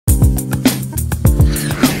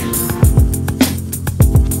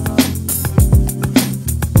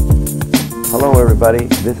everybody,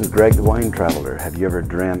 this is Greg the Wine Traveler. Have you ever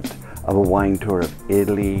dreamt of a wine tour of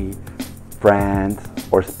Italy, France,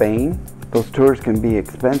 or Spain? Those tours can be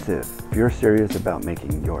expensive. If you're serious about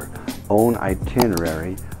making your own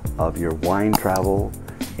itinerary of your wine travel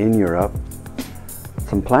in Europe,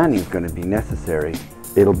 some planning is going to be necessary.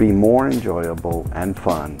 It'll be more enjoyable and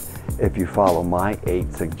fun if you follow my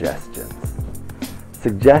 8 suggestions.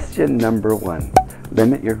 Suggestion number 1,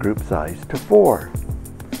 limit your group size to 4.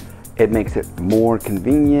 It makes it more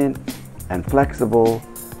convenient and flexible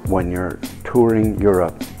when you're touring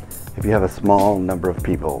Europe if you have a small number of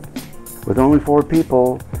people. With only 4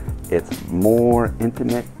 people, it's more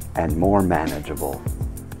intimate and more manageable.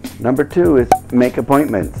 Number 2 is make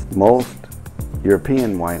appointments. Most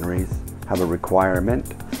European wineries have a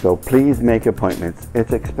requirement, so please make appointments.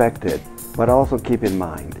 It's expected, but also keep in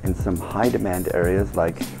mind in some high demand areas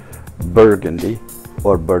like Burgundy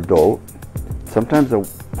or Bordeaux, sometimes the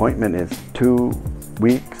appointment is 2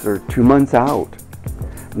 weeks or 2 months out.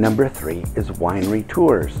 Number 3 is winery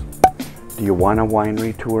tours. Do you want a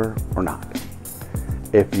winery tour or not?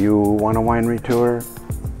 If you want a winery tour,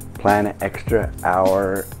 plan an extra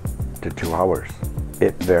hour to 2 hours.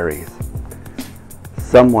 It varies.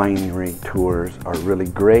 Some winery tours are really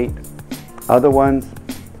great. Other ones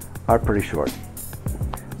are pretty short.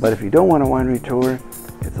 But if you don't want a winery tour,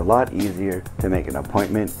 it's a lot easier to make an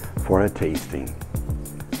appointment for a tasting.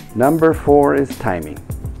 Number 4 is timing.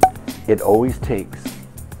 It always takes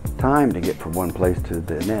time to get from one place to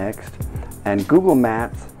the next, and Google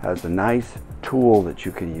Maps has a nice tool that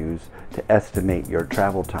you can use to estimate your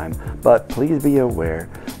travel time. But please be aware,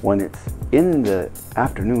 when it's in the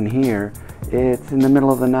afternoon here, it's in the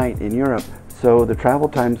middle of the night in Europe, so the travel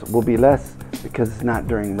times will be less because it's not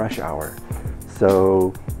during rush hour.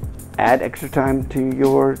 So add extra time to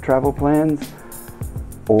your travel plans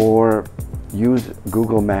or use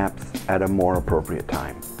Google Maps at a more appropriate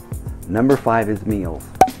time. Number 5 is meals.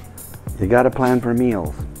 You got to plan for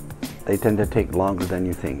meals. They tend to take longer than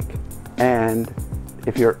you think. And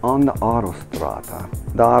if you're on the autostrada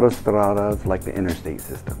is like the interstate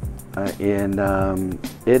system. In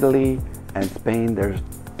Italy and Spain, there's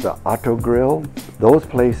the auto grill. Those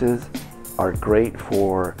places are great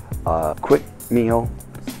for a quick meal,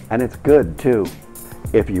 and it's good too.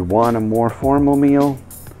 If you want a more formal meal,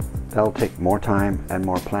 that'll take more time and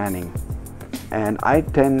more planning. And I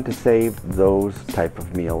tend to save those type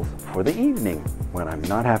of meals for the evening when I'm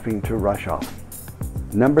not having to rush off.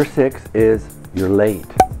 Number 6 is you're late.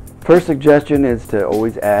 First suggestion is to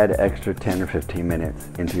always add extra 10 or 15 minutes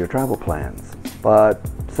into your travel plans. But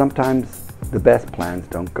sometimes the best plans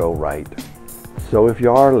don't go right. So if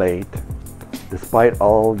you are late, despite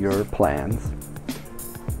all your plans,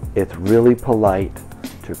 it's really polite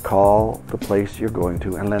to call the place you're going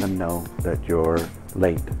to and let them know that you're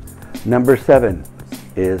late. Number 7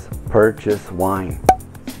 is purchase wine.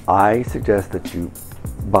 I suggest that you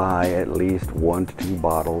buy at least 1 to 2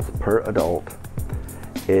 bottles per adult.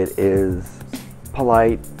 It is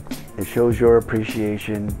polite, it shows your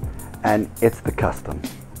appreciation, and it's the custom.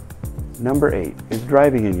 Number 8 is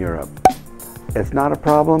driving in Europe. It's not a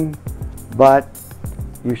problem, but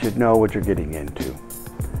you should know what you're getting into.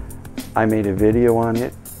 I made a video on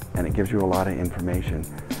it, and it gives you a lot of information,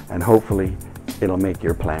 and hopefully it'll make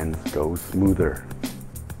your plans go smoother.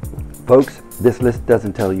 Folks, this list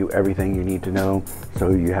doesn't tell you everything you need to know,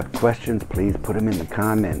 so if you have questions, please put them in the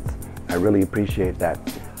comments. I really appreciate that.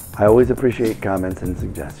 I always appreciate comments and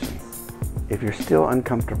suggestions. If you're still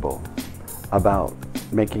uncomfortable about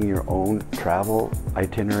making your own travel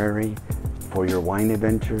itinerary for your wine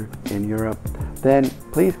adventure in Europe, then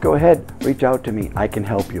please go ahead, reach out to me. I can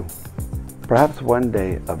help you. Perhaps one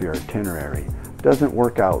day of your itinerary doesn't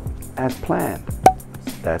work out as planned.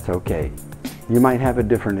 That's okay. You might have a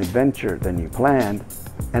different adventure than you planned,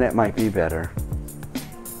 and it might be better.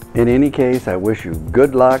 In any case, I wish you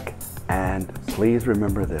good luck, and please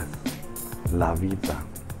remember this. La vita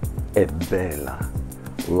è bella.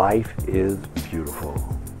 Life is beautiful.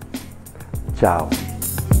 Ciao.